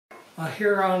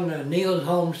Here on Neil's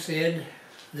homestead,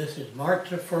 this is March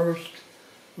the 1st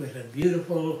with a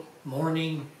beautiful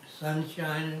morning, sun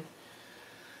shining.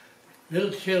 A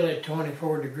little chilly at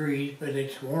 24 degrees, but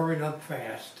it's warming up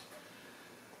fast.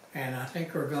 And I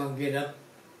think we're going to get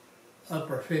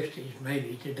upper 50s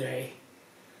maybe today.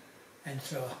 And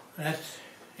so that's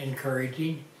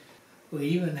encouraging. We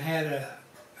even had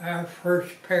our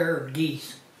first pair of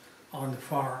geese on the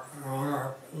farm, on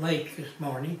our lake this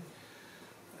morning.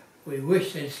 We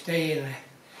wish they'd stay and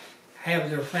have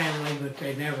their family, but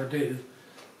they never do.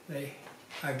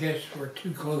 I guess we're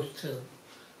too close to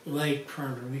the lake for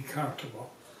them to be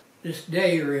comfortable. This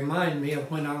day reminds me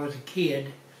of when I was a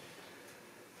kid,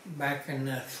 back in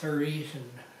the 30s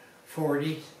and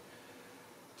 40s,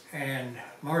 and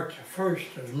March the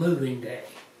 1st was moving day,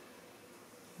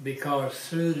 because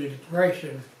through the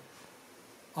Depression,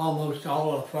 almost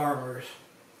all the farmers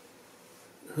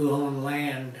who owned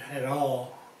land at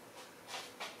all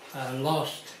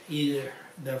lost either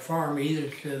their farm either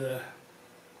to the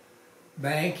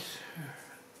banks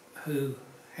who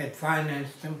had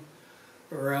financed them,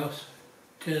 or else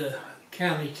to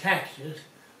county taxes,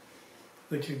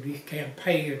 which if you can't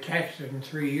pay your taxes in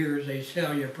 3 years, they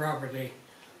sell your property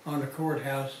on the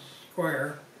courthouse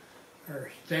square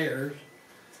or stairs.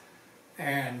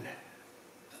 And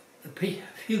the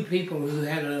few people who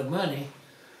had the money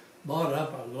bought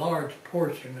up a large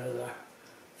portion of the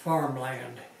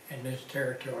farmland in this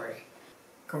territory.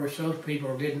 Of course, those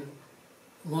people didn't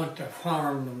want to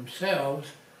farm themselves,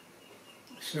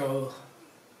 so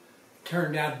it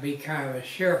turned out to be kind of a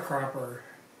sharecropper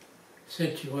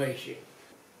situation.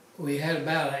 We had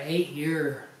about an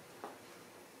 8-year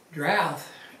drought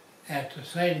at the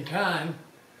same time,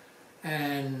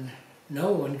 and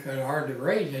no one could hardly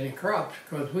raise any crops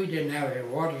because we didn't have any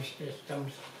water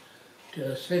systems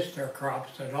to assist our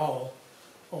crops at all,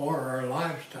 or our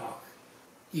livestock.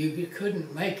 You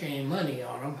couldn't make any money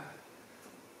on them,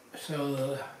 so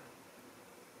the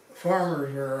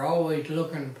farmers were always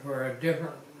looking for a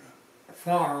different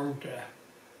farm to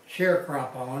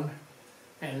sharecrop on,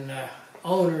 and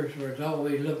owners was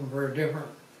always looking for a different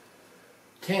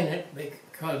tenant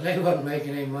because they wasn't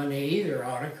making any money either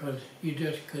on it, because you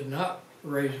just could not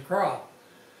raise a crop.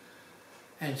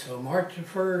 And so March the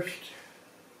 1st,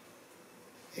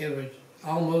 it was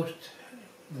almost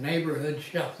neighborhood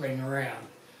shuffling around,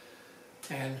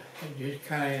 and it just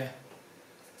kind of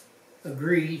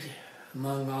agreed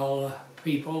among all the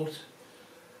peoples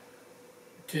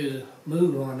to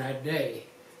move on that day.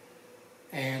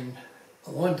 And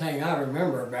one thing I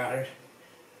remember about it,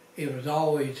 it was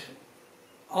always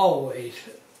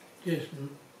just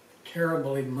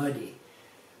terribly muddy,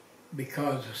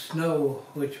 because the snow,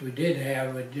 which we did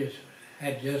have,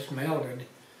 had just melted,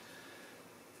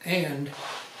 and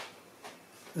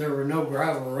there were no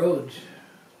gravel roads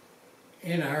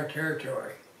in our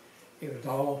territory. It was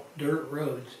all dirt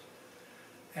roads,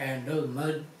 and those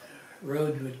mud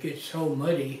roads would get so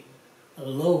muddy, a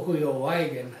low-wheel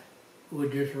wagon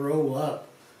would just roll up,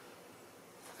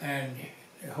 and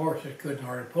the horses couldn't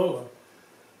hardly pull them.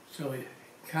 So we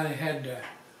kind of had to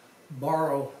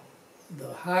borrow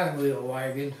the high-wheel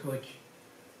wagons, which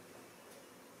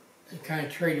they kind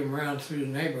of trade them around through the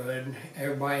neighborhood, and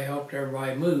everybody helped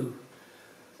everybody move,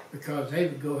 because they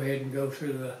would go ahead and go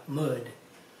through the mud.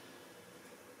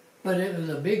 But it was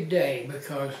a big day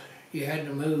because you had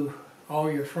to move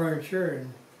all your furniture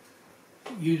and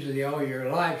usually all your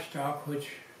livestock, which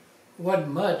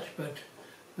wasn't much, but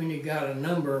when you got a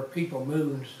number of people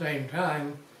moving at the same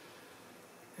time,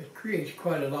 it creates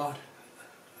quite a lot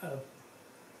of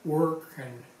work,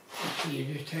 and you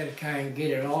just had to kind of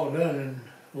get it all done in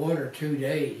 1 or 2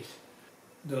 days.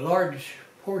 The large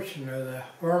portion of the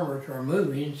farmers were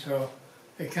moving, so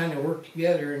they kind of worked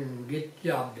together and get the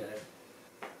job done.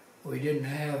 We didn't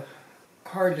have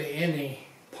hardly any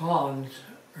ponds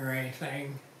or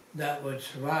anything that would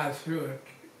survive through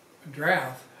a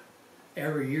drought.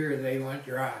 Every year they went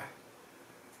dry,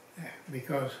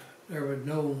 because there was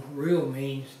no real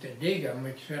means to dig them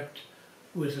except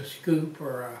with a scoop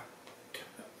or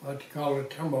what you call a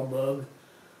tumble bug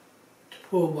to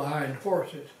pull behind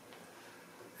horses.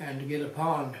 And to get a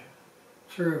pond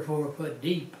 3 or 4 foot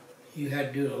deep, you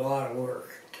had to do a lot of work.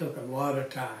 It took a lot of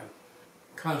time.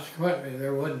 Consequently,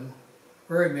 there wasn't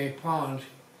very many ponds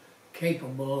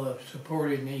capable of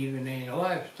supporting even any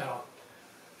livestock.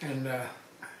 And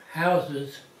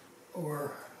houses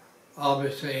were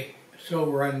obviously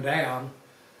so run down,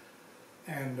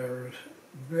 and there was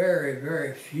very,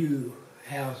 very few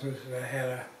houses that had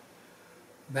a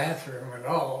bathroom at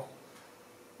all,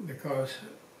 because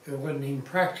it wasn't even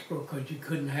practical, because you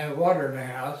couldn't have water in the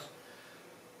house,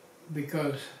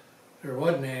 because there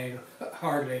wasn't any,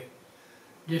 hardly,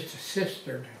 just a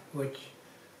cistern, which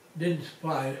didn't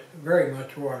supply very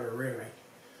much water really.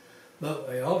 But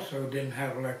we also didn't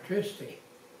have electricity.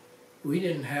 We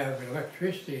didn't have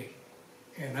electricity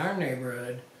in our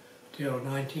neighborhood till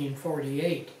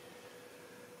 1948.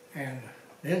 And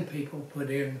then people put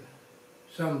in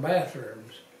some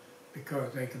bathrooms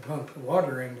because they could pump the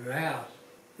water into the house.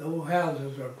 The old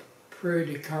houses are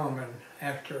pretty common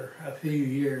after a few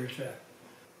years.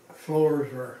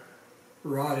 Floors were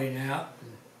rotting out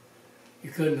and you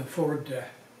couldn't afford to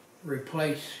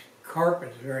replace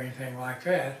carpets or anything like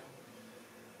that.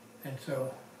 And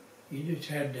so you just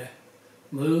had to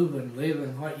move and live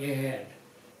in what you had.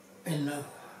 And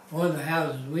one of the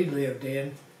houses we lived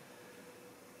in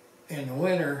the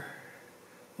winter,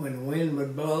 when the wind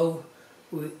would blow,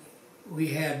 we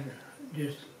had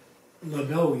just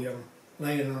linoleum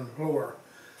laying on the floor.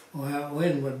 When the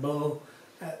wind would blow,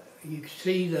 you could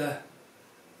see the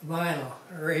vinyl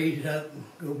raise up and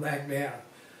go back down.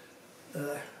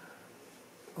 The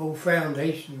old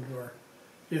foundations were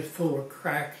just full of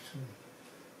cracks, and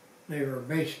they were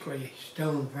basically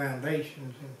stone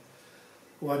foundations and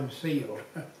wasn't sealed.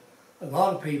 A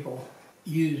lot of people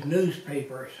used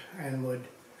newspapers and would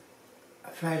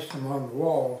fasten them on the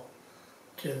wall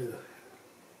to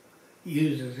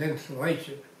use as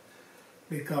insulation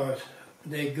because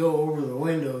they'd go over the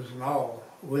windows and all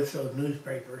with those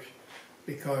newspapers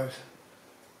because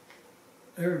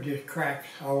there were just cracks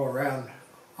all around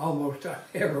almost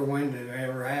every window in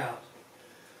every house.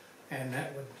 And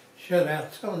that would shut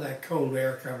out some of that cold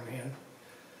air coming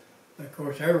in. Of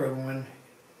course, everyone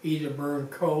either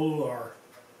burned coal or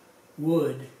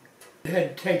wood. They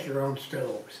had to take their own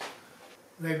stoves.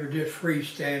 They were just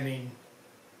freestanding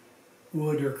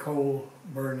wood or coal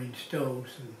burning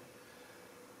stoves, and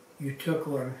you took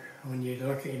one when you're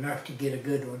lucky enough to get a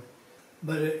good one.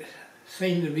 But it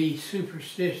seemed to be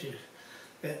superstitious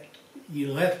that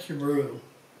you left your broom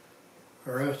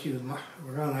or else you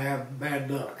were going to have bad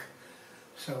luck.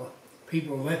 So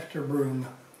people left their broom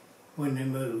when they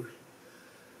moved,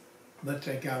 but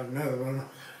they got another one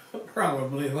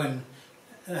probably when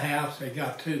the house they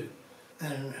got to.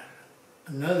 And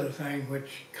another thing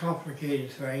which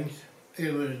complicated things,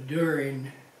 it was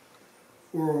during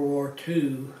World War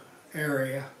II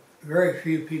area. Very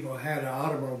few people had an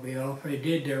automobile. If they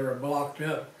did, they were blocked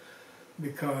up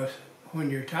because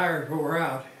when your tires wore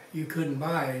out, you couldn't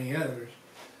buy any others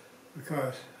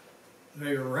because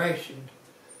they were rationed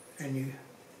and you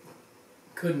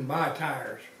couldn't buy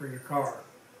tires for your car.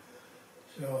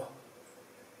 So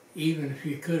even if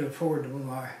you could afford to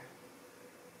buy,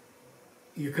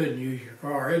 you couldn't use your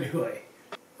car anyway.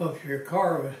 Well, if your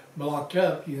car was blocked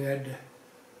up, you had to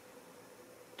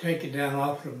take it down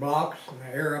off the blocks and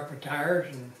air up the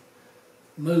tires and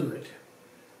move it.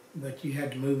 But you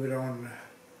had to move it on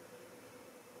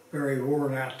very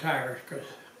worn out tires because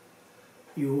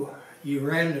you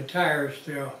ran the tires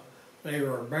till they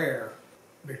were bare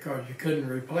because you couldn't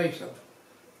replace them.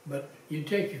 But you'd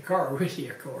take your car with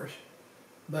you, of course.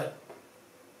 But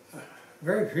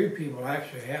very few people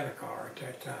actually had a car at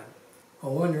that time.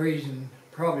 Well, one reason,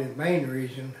 probably the main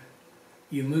reason,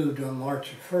 you moved on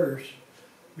March the 1st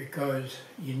because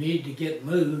you need to get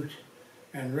moved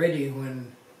and ready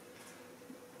when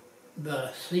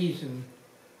the season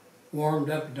warmed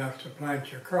up enough to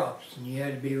plant your crops, and you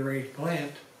had to be ready to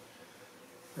plant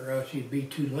or else you'd be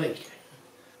too late.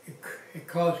 It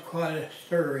caused quite a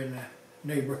stir in the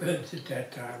neighborhoods at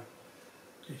that time.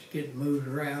 Just getting moved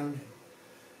around,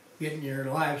 getting your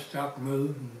livestock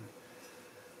moved, and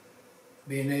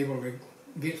being able to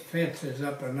get fences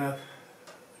up enough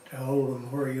to hold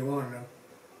them where you wanted them.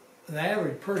 The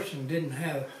average person didn't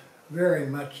have very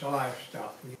much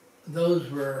livestock. Those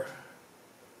were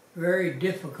very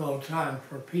difficult times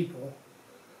for people,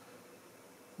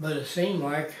 but it seemed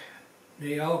like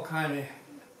they all kind of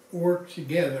worked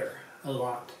together a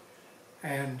lot,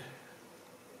 and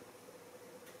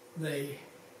they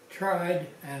tried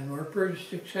and were pretty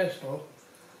successful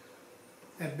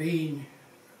at being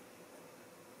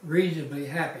reasonably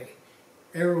happy.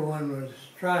 Everyone was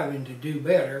striving to do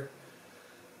better,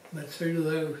 but through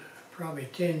those probably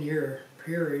 10-year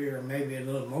period or maybe a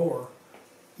little more,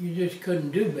 you just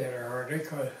couldn't do better hardly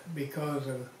because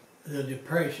of the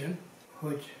Depression,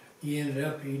 which you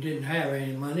didn't have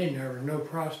any money and there were no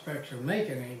prospects of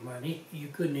making any money. You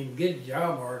couldn't even get a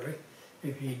job hardly.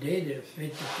 If you did, it was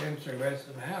 50 cents or less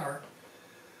an hour.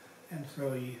 And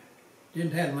so you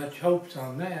didn't have much hopes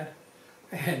on that.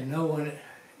 And no one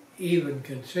even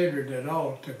considered at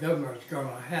all that the government was going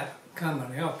to come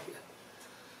and help you.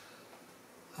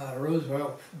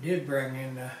 Roosevelt did bring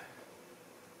in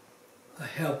a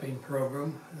helping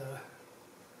program.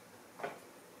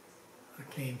 I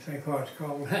can't think what it's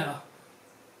called now,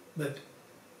 but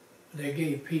they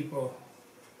gave people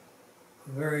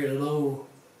very low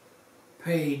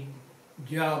paid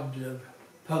jobs of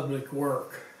public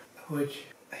work, which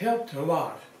helped a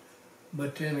lot.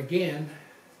 But then again,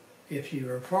 if you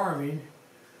were farming,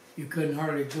 you couldn't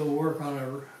hardly go work on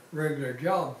a regular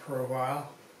job for a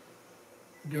while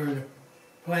during the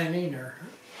planting or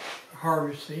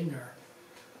harvesting or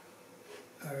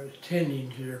tending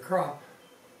to your crop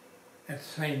at the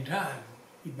same time.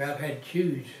 You about had to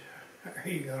choose. Are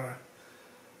you going to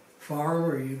farm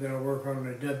or are you going to work on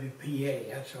the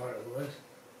WPA? That's what it was.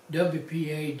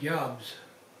 WPA jobs.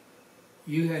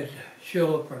 You had to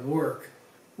show up and work.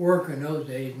 Work in those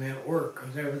days meant work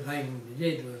because everything you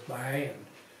did was by hand.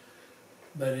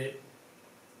 But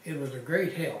it was a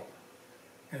great help.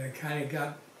 And it kind of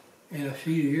got in a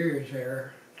few years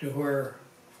there to where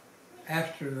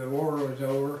after the war was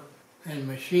over and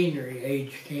machinery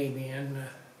age came in,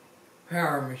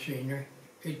 power machinery,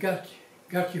 it got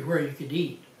you where you could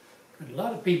eat. But a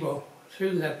lot of people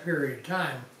through that period of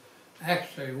time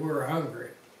actually were hungry.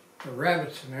 The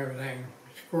rabbits and everything,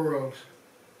 squirrels,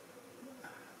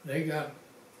 they got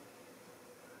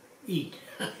eat.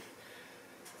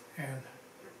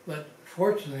 But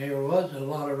fortunately there was a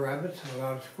lot of rabbits and a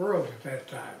lot of squirrels at that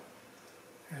time.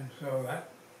 And so that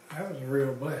was a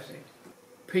real blessing.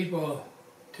 People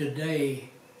today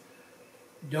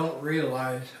don't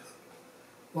realize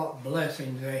what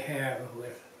blessings they have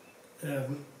with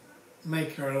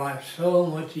make their life so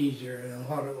much easier than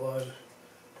what it was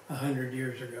 100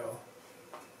 years ago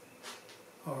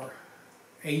or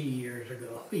 80 years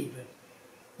ago even.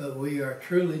 But we are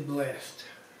truly blessed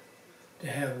to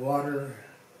have water,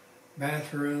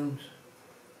 bathrooms,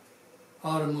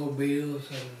 automobiles,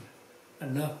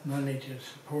 and enough money to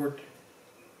support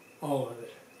all of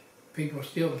it. People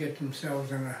still get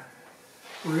themselves in a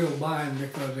real bind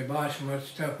because they buy so much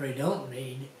stuff they don't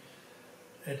need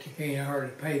that they can't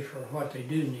hardly pay for what they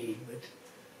do need. But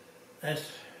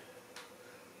that's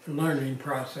the learning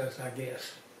process, I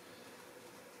guess.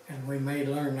 And we may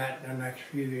learn that in the next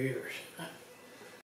few years.